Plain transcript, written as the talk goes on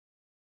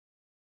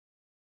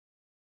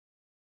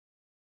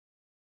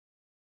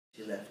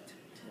She left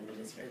 10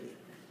 minutes early.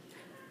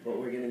 But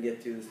we're going to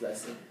get through this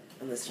lesson,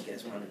 unless you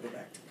guys want to go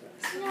back to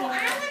class. No, I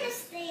want to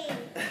stay.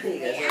 You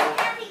guys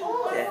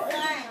want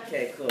to?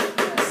 Okay, cool.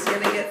 This is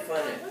going to get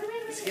funner.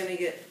 It's going to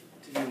get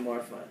to be more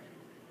fun.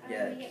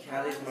 Yeah,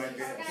 Callie's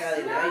marker.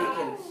 Callie,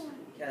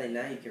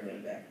 now you can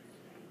run back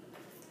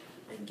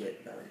and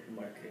get a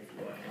marker if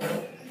you want.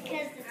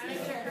 Because the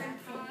teacher runs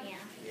in.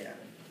 Yeah.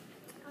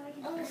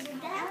 Oh, so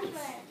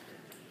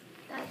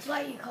that's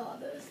why you call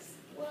those.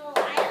 Well,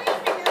 I don't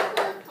even know who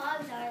the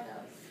pogs are,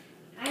 those.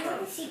 I know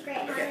the secret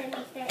how to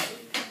make that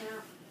ink come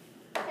out.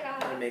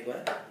 How to make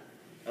what?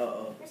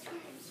 Oh.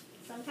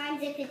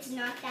 Sometimes if it's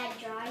not that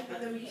dry.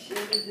 Then we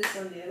should do this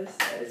on the other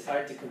side. It's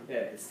hard to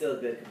compare. It's still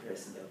a good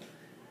comparison though.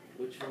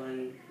 Which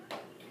one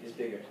is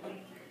bigger?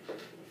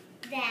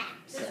 That.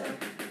 So.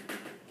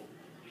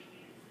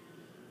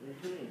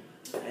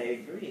 I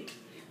agree.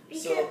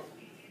 Because so,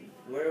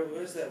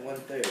 where's that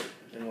 1/3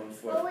 and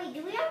 1/4? Oh wait,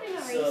 do we have an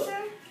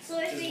eraser? So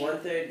does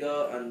 1/3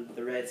 go on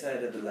the right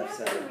side or the left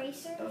side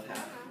of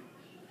half?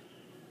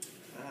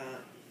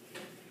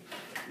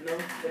 No,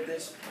 but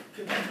there's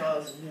paper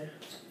towels in here.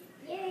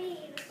 Yay!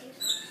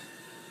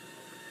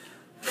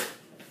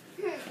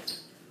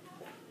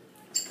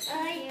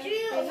 I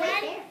drew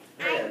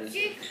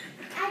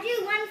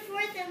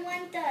 1/4 and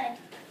 1/3.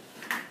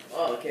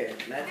 Oh, okay.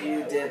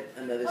 Matthew did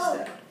another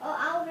step. Oh,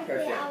 I'll rip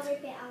Perfect. it. I'll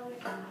rip it.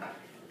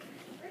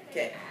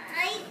 Okay.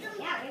 I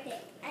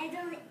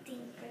don't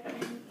think we're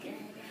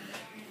good.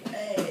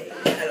 Hey,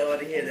 I don't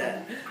want to hear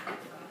that.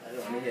 I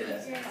don't want to hear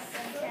that.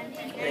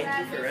 Thank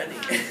you for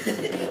running.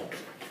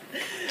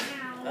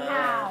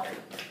 Wow.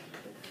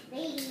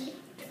 Maybe.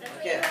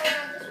 Okay.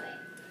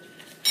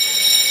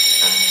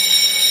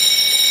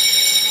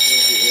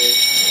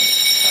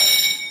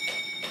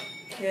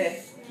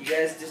 Okay, you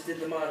guys just did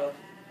the model.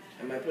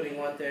 Am I putting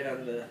 1/3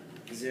 on the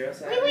 0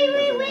 side?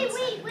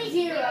 Wait.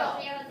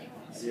 0.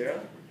 0?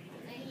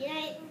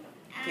 Yeah.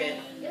 Okay.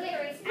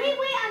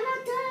 Wait, I'm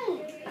not done.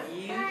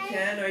 You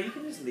can, or you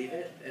can just leave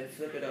it and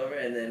flip it over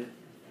and then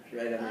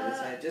right on the other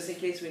side, just in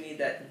case we need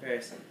that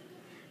comparison.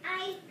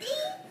 I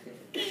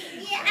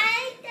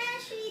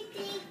actually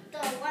think the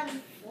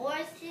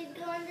 1/4 should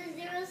go on the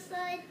 0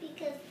 side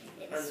because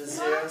it's on the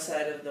 0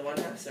 side of the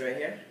 1/2, so right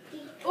here?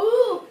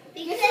 Ooh!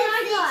 Because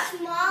it's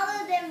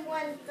smaller than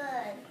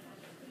 1/3.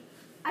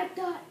 I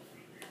thought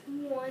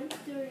 1/3 is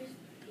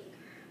bigger.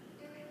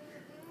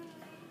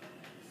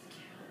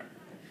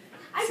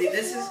 See,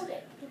 this is...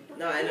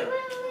 No, I know.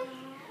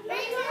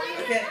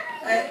 Okay,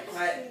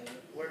 quiet.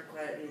 Work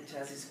quietly.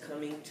 Chazzie's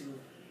coming to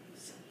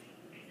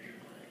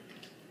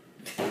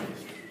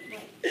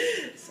something.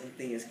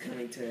 Something is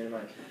coming to her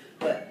mind.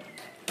 But,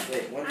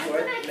 wait,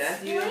 1/4?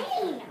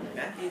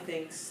 Matthew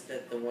thinks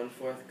that the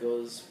 1/4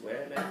 goes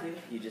where, Matthew?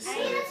 You just said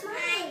it. I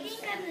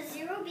think on the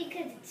 0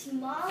 because it's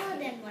smaller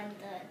than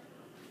 1/3.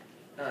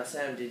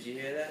 Sam, did you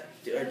hear that?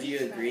 Or do you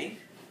agree?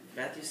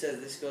 Matthew says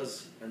this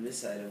goes on this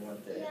side of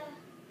 1/3. Yeah,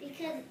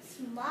 because it's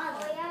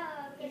smaller. Oh, yeah.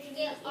 If you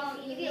get a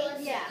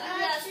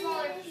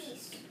smaller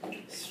piece.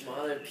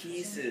 Smaller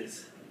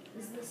pieces.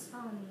 Is this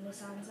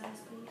Miss Onside,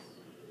 please?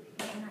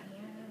 I'm not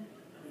here.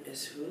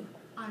 Miss who?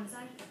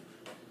 Onside?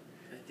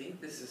 I think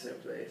this is her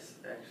place,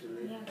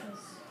 actually. Yeah,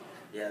 because...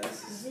 Yeah,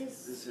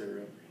 this is her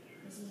room.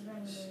 This is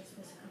when you're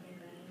supposed to come in,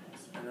 but I didn't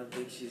see I don't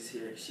think she's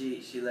here.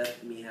 She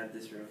let me have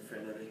this room for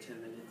another 10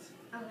 minutes.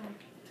 Okay.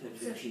 10, 15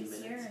 So she's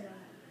minutes. here or not?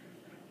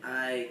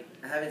 I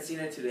haven't seen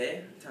her today.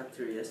 I talked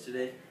to her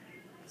yesterday,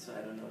 so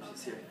I don't know if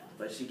she's here.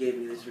 But she gave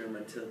me this room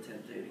until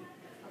 10:30.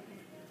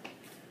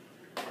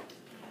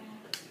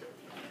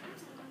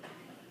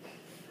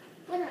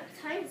 What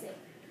time is it?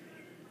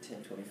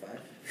 10:25.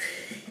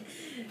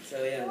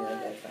 So yeah, we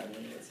have like 5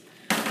 minutes.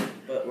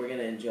 But we're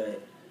gonna enjoy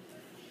it,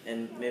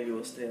 and maybe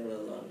we'll stay a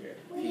little longer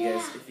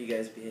if you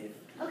guys behave.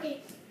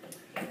 Okay.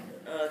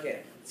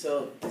 Okay.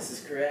 So this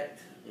is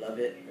correct. Love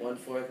it.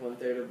 1/4,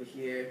 1/3 over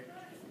here.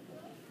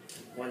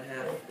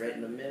 1/2 right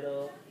in the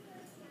middle.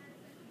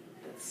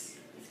 Let's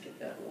get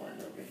that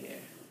 1 over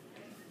here.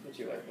 Put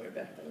your whiteboard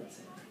back on the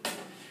side.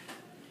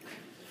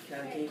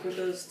 Can you put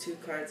those 2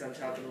 cards on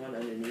top of the one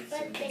underneath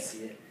so you can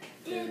see it?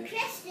 The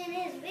question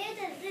is, where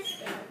does this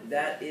go?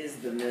 That is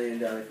the $1 million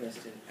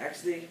question.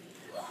 Actually,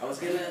 I was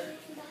gonna.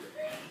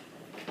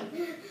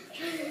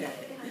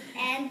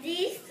 And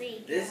these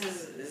 3. This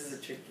is a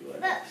tricky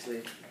one.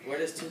 Actually, where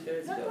does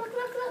 2/3 go? Look.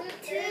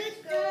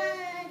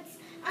 2/3.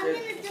 I'm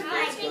gonna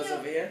divide 2/3 goes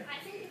over here.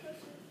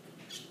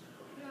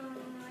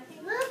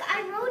 Look, I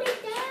wrote it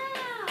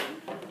down.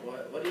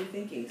 What are you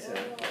thinking, sir?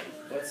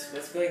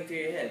 What's going through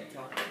your head?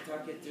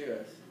 Talk it through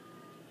us.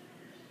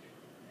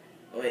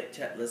 Oh wait,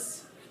 chat.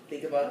 Let's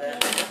think about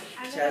that.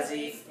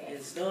 Chazzy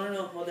is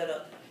no. Hold that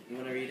up. You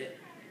want to read it?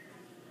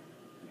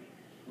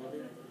 Hold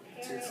it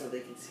so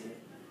they can see it.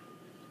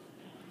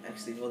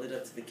 Actually, hold it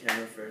up to the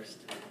camera first.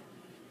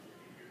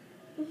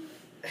 Let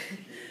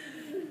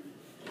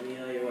me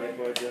know your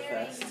whiteboard real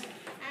fast. I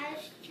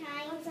was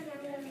trying.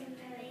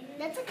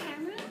 That's a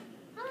camera?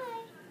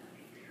 Hi.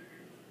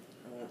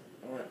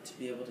 I want to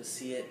be able to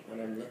see it when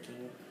I'm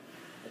looking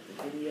at the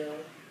video.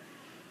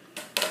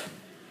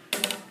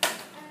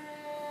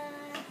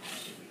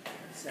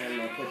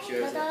 Sam, I'll put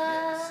yours up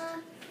next.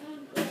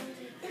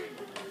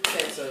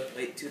 Okay, so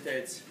wait,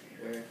 2/3.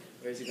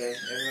 Where's it going?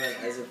 Everyone,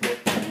 eyes up here.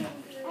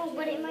 Oh,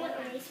 but it might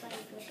erase when I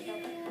push it over.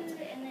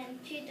 And then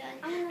 2 dots.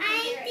 I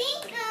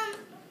think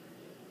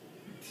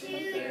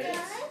 2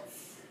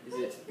 dots. Is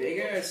it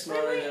bigger or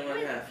smaller than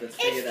 1/2? Let's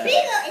figure It's that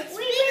bigger. out. It's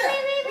bigger.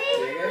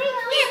 Bigger?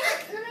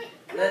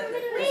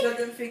 Let's let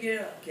them figure it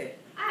out. Okay.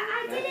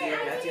 I did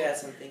it. Matthew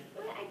has something.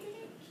 Wait, I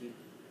didn't. Keep,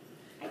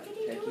 I didn't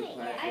okay, do keep it.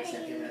 quiet for a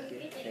second, Matthew.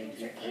 Thank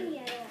you. I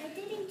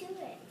didn't do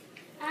it.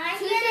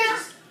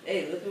 Hey,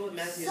 look at what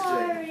Matthew's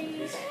Sorry. doing.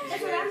 He's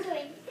That's what I'm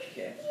doing.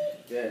 Okay,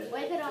 good.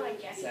 Wipe it on my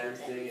jacket. Sam's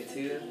doing it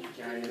too.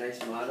 Drawing a nice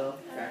model,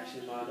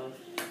 fraction model.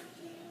 I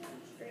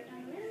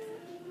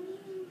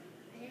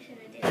should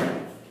have did it.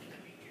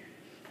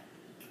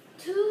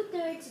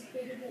 2/3 is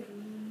bigger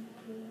than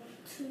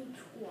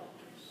 2/12.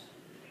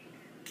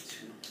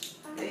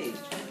 Hey,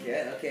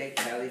 yeah, okay.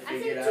 Callie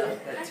figured think out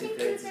two- that I think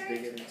 2/3 is 2/3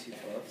 bigger than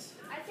 2/12.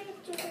 I think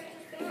 2/3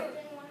 is bigger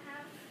than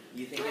 1/2.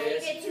 You think You it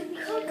is? get 2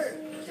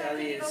 pieces.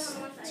 Callie is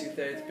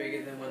 2/3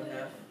 bigger than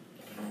 1/2.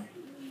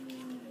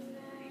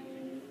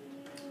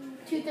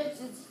 2/3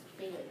 is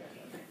bigger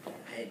than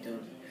I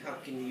don't. How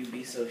can you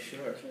be so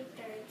sure?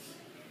 2/3.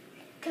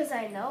 Because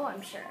I know,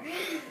 I'm sure.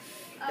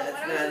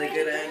 That's not a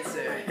good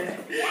answer.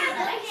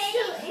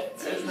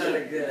 That's not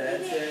a good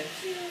answer.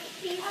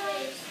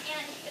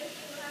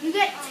 You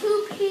get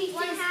 2 pieces.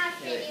 1/2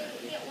 Okay,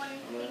 and you get 1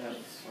 I'm gonna have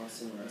piece.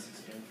 someone else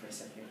explain for a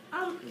second.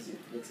 Because it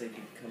looks like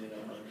you're coming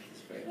on with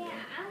this right Yeah, now.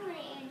 I want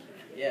to answer.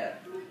 Yeah.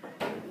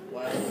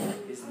 Why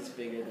is this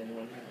bigger than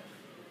 1/2?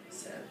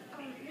 Sam.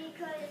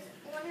 Because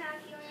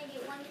 1/2 you only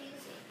get 1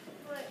 piece,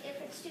 but if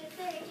it's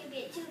 2/3 you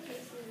get 2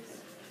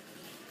 pieces.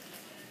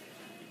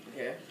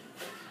 Okay.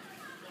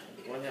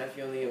 1/2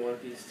 you only get 1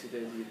 piece,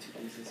 2/3 you get 2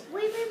 pieces.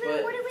 Wait,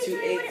 But what are we 2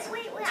 doing? eighths,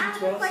 Wait, I 2 have a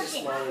 12ths is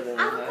question. smaller than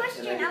I have a 1/2,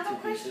 question. and I I have get a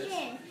 2 pieces.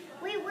 question.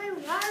 Wait, what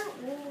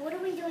are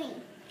we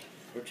doing?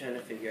 We're trying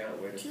to figure out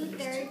where to put 2/3. these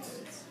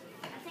 2/3.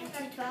 I think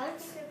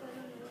 2/12.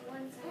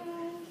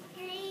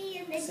 Okay,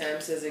 and then Sam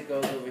says it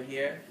goes over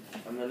here.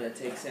 I'm gonna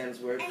take Sam's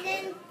word and for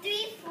then it.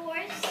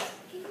 3/4.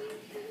 Can you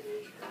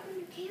on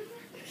the camera?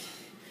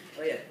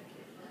 Oh yeah.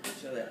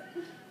 Show that.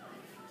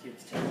 Keep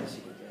the chance that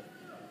she can get.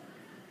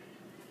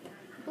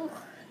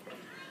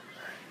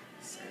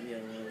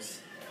 Samuel knows.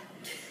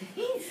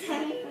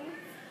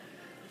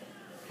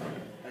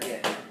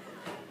 Okay.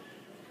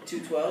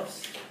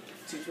 2/12s.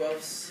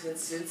 2/12s.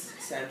 Since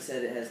Sam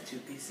said it has 2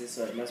 pieces,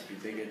 so it must be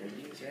bigger than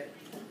these, right?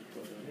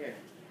 Goes over here.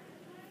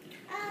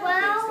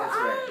 Well, that's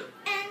right.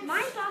 and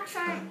my box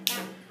aren't that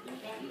I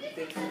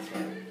think that's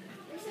right.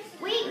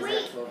 Wait, Is wait.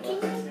 that 12 Can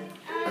boxes?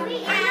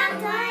 wait, I'm not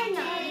done.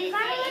 You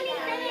gotta let me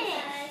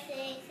finish.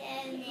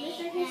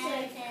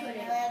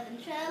 11,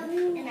 12,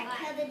 and I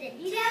covered it.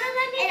 You gotta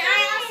let me finish. And I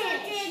also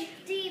did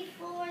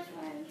 3/4,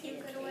 1, 2,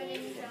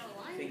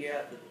 3. Figure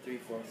out the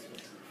 3/4 ones.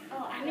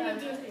 Oh, I'm gonna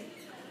do.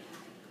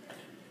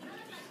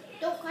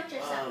 Don't cut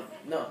yourself.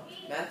 No,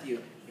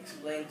 Matthew,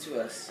 explain to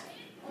us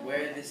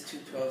where this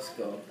 2/12s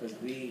go, because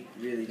we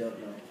really don't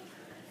know.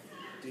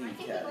 Do you,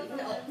 Callie?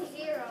 No.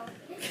 0.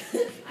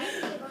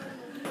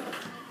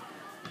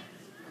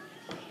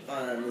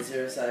 On the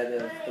 0 side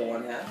of the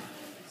 1/2,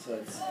 so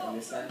it's on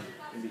this side,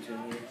 in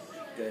between here.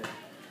 Good.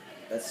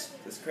 That's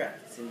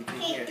correct. It's in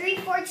between Okay, here.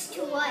 3/4 to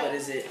But what?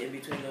 is it in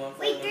between the 1/4?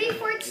 Wait,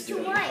 3/4 Is to it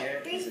over what?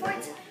 here? Is it over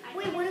 3/4. here?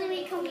 Wait, what are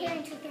we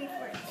comparing to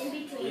 3/4? In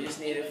between. You just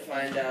need to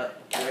find out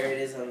where it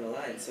is on the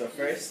line. So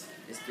first,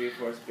 is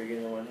 3/4 bigger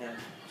than 1/2?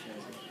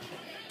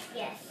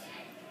 Yes.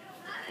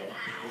 Okay.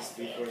 Is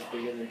 3/4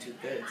 bigger than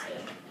 2/3? So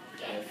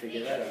gotta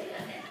figure that out.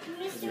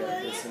 Because Mr. we gotta put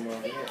Williams, some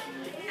over here.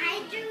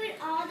 I drew in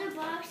all the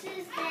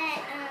boxes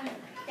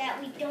that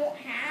we don't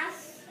have.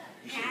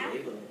 You should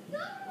label them.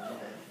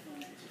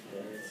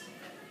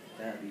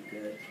 That'd be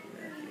good,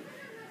 Matthew.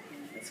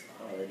 That's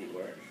quality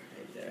work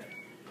right there.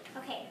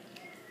 Okay.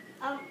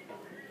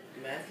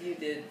 Matthew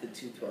did the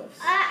 2/12s.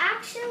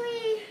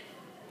 Actually,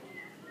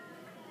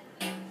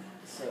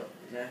 So,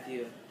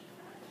 Matthew,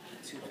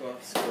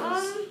 2/12s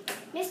goes.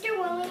 Mr.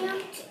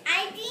 Williams,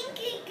 I think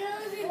it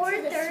goes into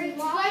 4/3. the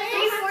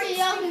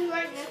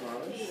smallest.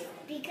 Smallest?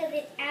 Because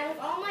out of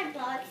all my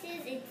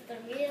boxes, it's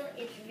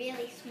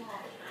really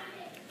small.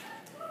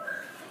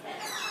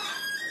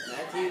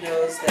 Matthew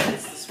knows that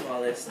it's the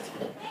smallest.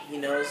 He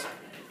knows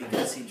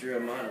because he drew a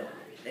model.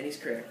 And he's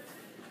correct.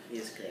 He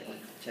is correct.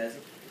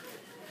 Chazzy,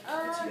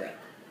 what you got?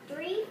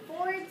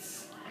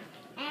 3/4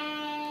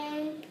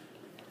 and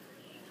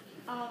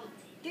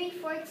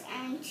 3/4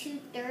 and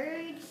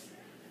 2/3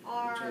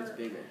 are. Which one's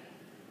bigger?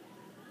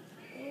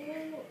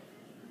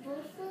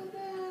 Both of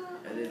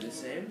them. Are they the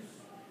same?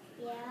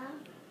 Yeah.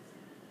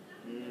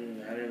 I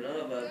don't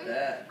know about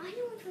that. I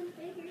know which one's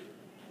bigger.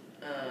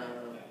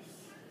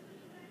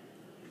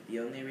 The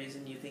only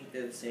reason you think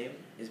they're the same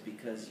is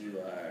because you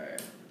are.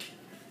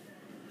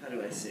 How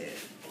do I say it?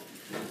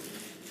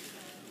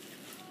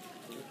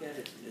 Look at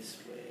it this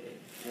way.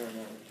 No,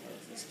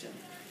 let's jump.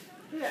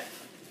 Yeah,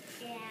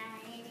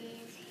 it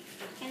is.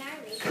 Can I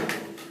read it?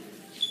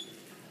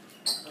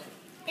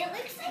 It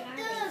looks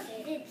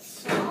like it's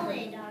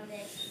solid on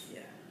this.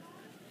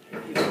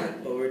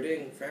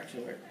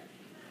 fraction work.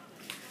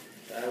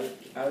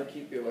 I would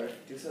keep your work.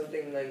 Do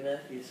something like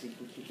Matthew so you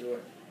can keep your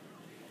work.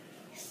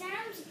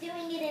 Sam's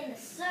doing it in the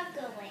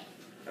circle way.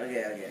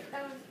 Okay. This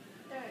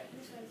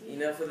one's easy.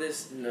 Enough of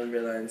this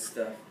number line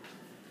stuff.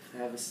 I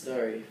have a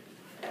story.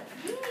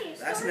 Yay,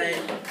 Last sorry.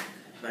 night,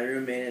 my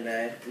roommate and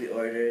I, we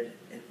ordered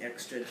an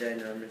extra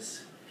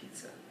ginormous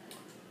pizza.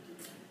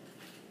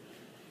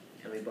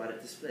 And we bought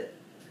it to split.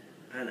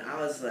 And I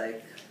was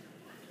like,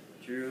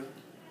 Drew,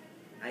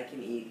 I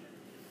can eat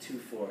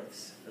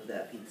 2/4 of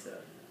that pizza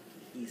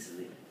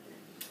easily.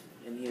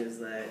 And he was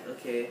like,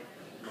 okay,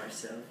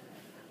 Marcel,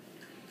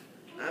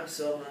 I'm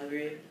so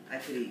hungry, I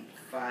could eat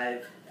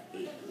 5/8.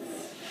 5/8.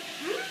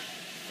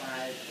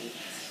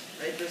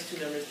 Write those two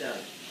numbers down.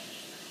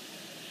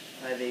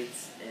 5/8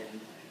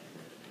 and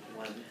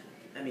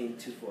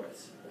 2/4.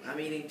 I'm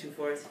eating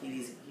 2/4,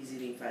 he's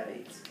eating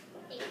 5/8.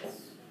 8.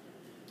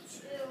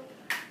 2.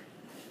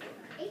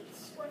 8.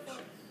 4 4.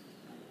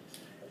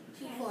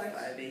 2/4.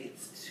 5/8,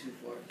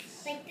 2/4.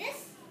 Like this?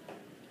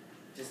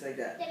 Just like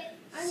that.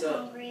 I'm So,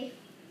 hungry.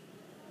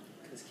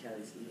 because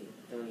Callie's eating.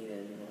 Don't eat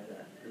any more of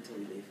that until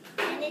we leave.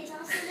 And it's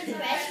also the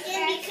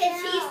question because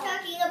he's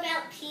talking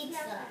about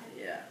pizza.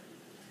 Yeah,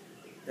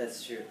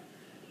 that's true.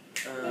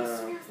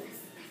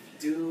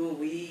 Do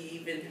we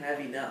even have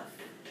enough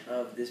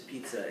of this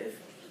pizza if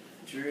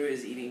Drew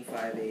is eating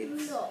 5/8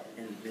 No.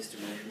 and Mr.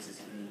 Williams is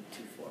eating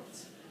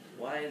 2/4?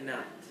 Why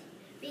not?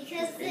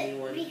 Because Does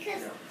anyone know?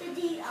 the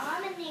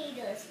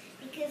denominators.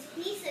 Because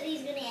he said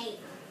he's gonna eat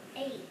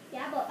 8.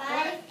 Yeah, but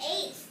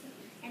 5/8,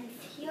 and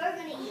you're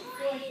gonna eat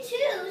 4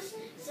 2s.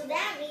 So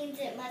that means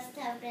it must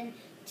have been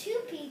 2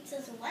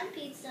 pizzas. One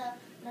pizza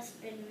must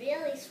have been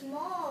really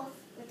small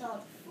with all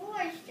the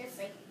 4s, just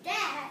like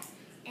that.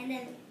 And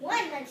then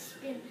one must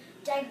have been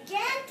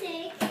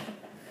gigantic.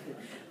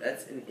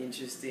 That's an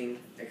interesting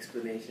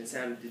explanation.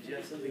 Sam, did you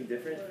have something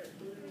different?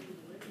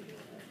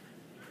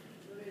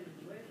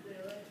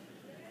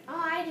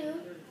 Oh, I do.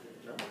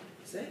 No?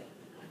 Say.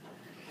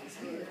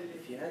 Say it.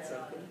 If you had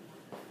something.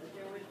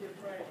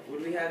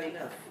 Would we have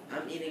enough?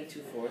 I'm eating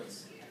 2/4.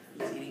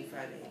 He's eating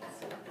 5/8.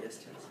 Yes,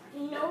 Chelsea?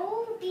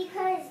 No,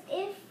 because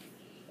if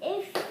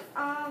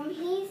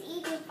he's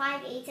eating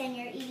 5/8 and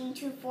you're eating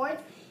 2/4,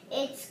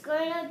 it's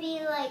gonna be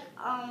like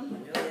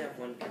We only have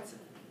one pizza.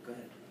 Go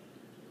ahead.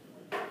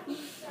 Go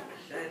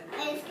ahead.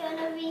 it's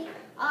gonna be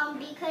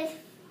because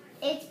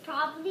it's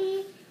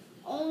probably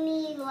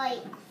only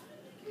like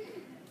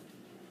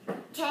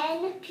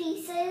 10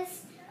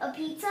 pieces of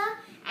pizza,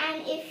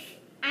 and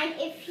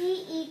if he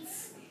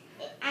eats,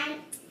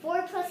 and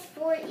 4 plus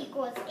 4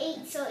 equals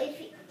 8. So if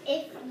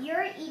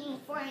you're eating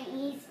 4 and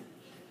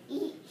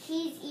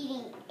he's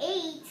eating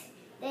 8,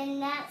 then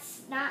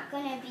that's not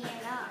gonna be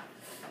enough.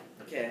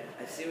 Okay,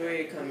 I see where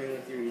you're coming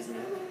with your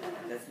reasoning.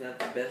 That's not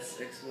the best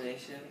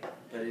explanation,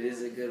 but it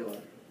is a good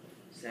one.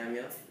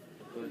 Samuel,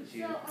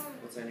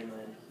 what's on your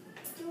mind?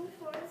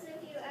 2/4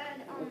 if you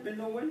add Open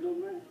the window,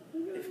 man.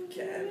 If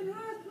can.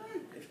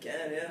 If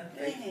can, yeah.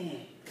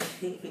 Dang.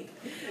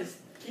 This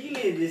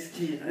kid, this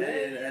kid. I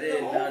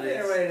didn't Open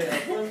notice. right there.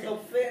 What's the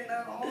fit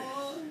now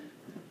on?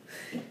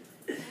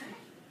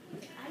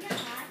 I got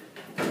hot.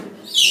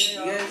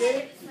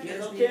 You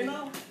guys okay need-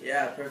 now?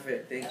 Yeah,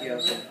 perfect. Thank you,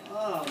 Elton.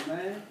 Oh,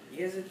 man. You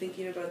guys are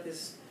thinking about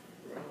this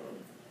wrong.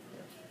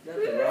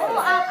 Nothing Oh, wrong.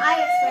 I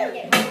explained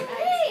it.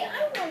 Hey, I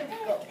wanted to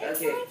go.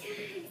 Okay.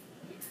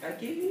 I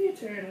gave you your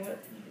turn.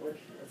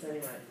 What's on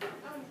your mind?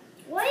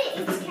 Wait,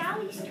 it's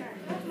Callie's turn.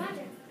 That's my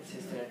turn. It's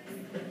his turn.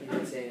 He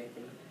didn't say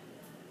anything.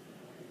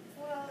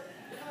 Well,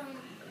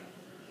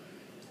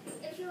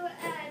 if you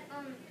add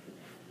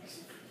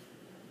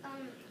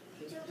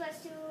 2 plus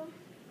 2,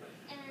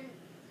 and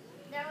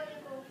that would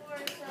equal 4.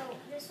 So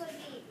this would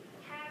be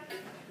half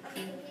of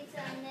the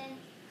pizza, and then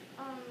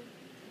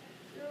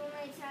the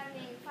roommate's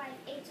having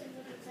 5/8 of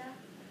the pizza,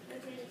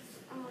 which is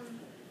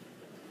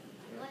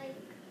like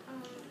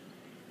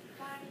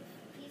 5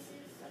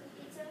 pieces of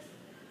pizza.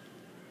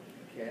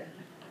 Okay.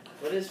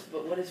 What is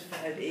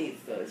 5/8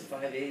 though? Is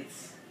 5/8?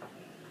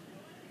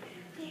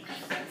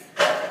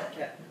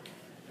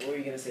 What were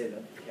you gonna say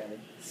though, Callie?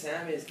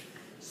 Sam is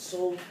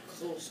so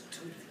close to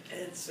the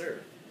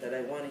answer that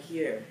I want to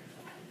hear.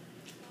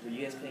 Were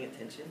you guys paying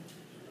attention?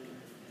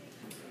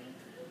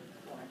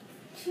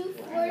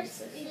 2/4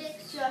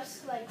 is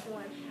just like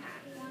 1/2.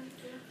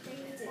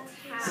 It's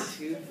half.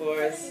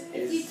 2/4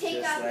 If you is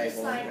take just out like this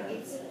 1 line, half.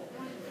 it's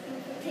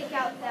take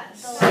out the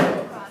line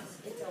across.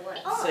 It's a 1.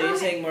 So you're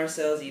saying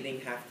Marcel's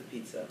eating half the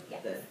pizza Yeah.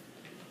 then?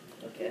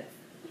 Okay.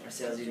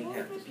 Marcel's eating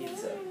half the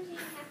pizza.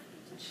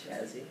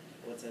 Shazzy,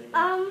 what's on your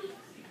mind?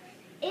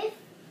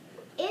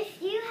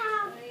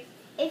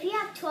 If you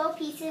have 12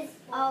 pieces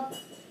of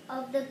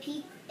the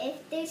pizza,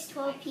 if there's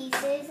 12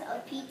 pieces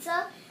of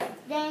pizza,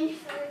 then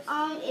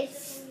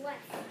it's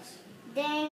left. then